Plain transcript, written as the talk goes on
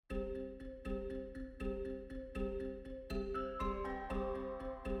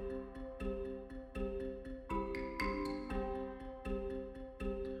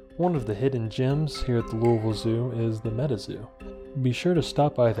One of the hidden gems here at the Louisville Zoo is the MetaZoo. Be sure to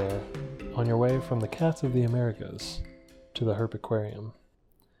stop by there on your way from the Cats of the Americas to the Herpequarium.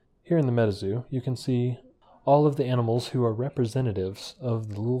 Here in the MetaZoo, you can see all of the animals who are representatives of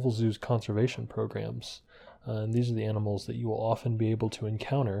the Louisville Zoo's conservation programs. And these are the animals that you will often be able to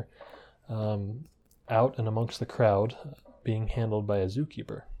encounter out and amongst the crowd being handled by a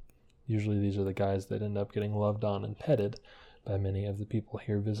zookeeper. Usually these are the guys that end up getting loved on and petted by many of the people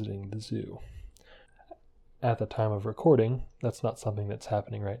here visiting the zoo. At the time of recording, that's not something that's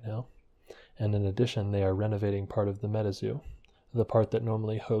happening right now. And in addition, they are renovating part of the MetaZoo, the part that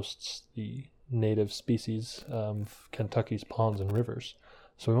normally hosts the native species of Kentucky's ponds and rivers.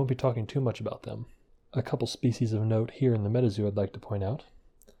 So we won't be talking too much about them. A couple species of note here in the MetaZoo I'd like to point out.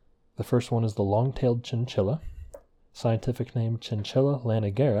 The first one is the long-tailed chinchilla, scientific name Chinchilla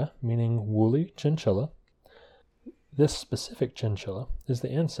lanigera, meaning woolly chinchilla. This specific chinchilla is the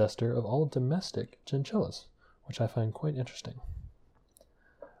ancestor of all domestic chinchillas, which I find quite interesting.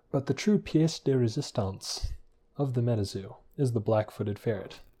 But the true pièce de résistance of the MetaZoo is the black-footed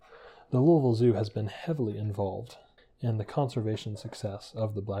ferret. The Louisville Zoo has been heavily involved in the conservation success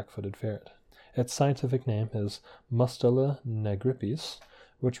of the black-footed ferret. Its scientific name is Mustela nigrippus,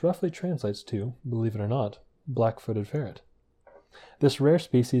 which roughly translates to, believe it or not, black-footed ferret. This rare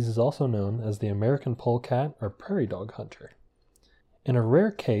species is also known as the American polecat or prairie dog hunter. In a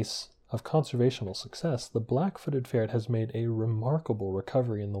rare case of conservational success, the black-footed ferret has made a remarkable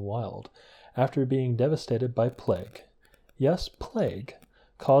recovery in the wild after being devastated by plague. Yes, plague,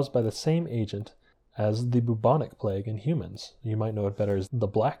 caused by the same agent as the bubonic plague in humans. You might know it better as the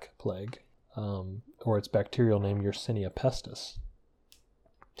Black Plague, or its bacterial name Yersinia pestis.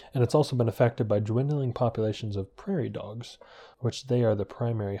 And it's also been affected by dwindling populations of prairie dogs, which they are the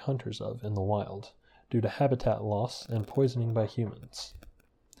primary hunters of in the wild, due to habitat loss and poisoning by humans.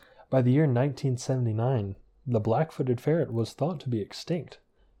 By the year 1979, the black-footed ferret was thought to be extinct.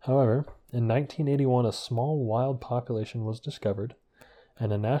 However, in 1981 a small wild population was discovered,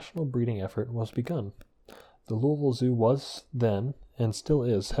 and a national breeding effort was begun. The Louisville Zoo was then, and still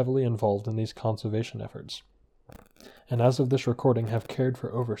is, heavily involved in these conservation efforts, and as of this recording have cared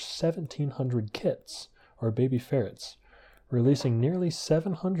for over 1,700 kits, or baby ferrets, releasing nearly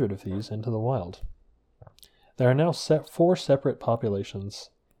 700 of these into the wild. There are now 4 separate populations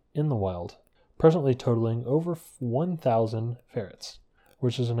in the wild, presently totaling over 1,000 ferrets,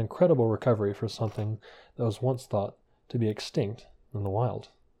 which is an incredible recovery for something that was once thought to be extinct in the wild.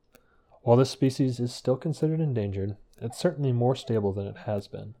 While this species is still considered endangered, it's certainly more stable than it has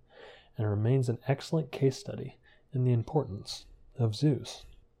been, and remains an excellent case study in the importance of zoos.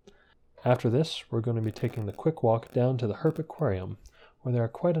 After this, we're going to be taking the quick walk down to the Herpequarium, where there are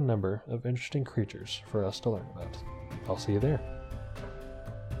quite a number of interesting creatures for us to learn about. I'll see you there.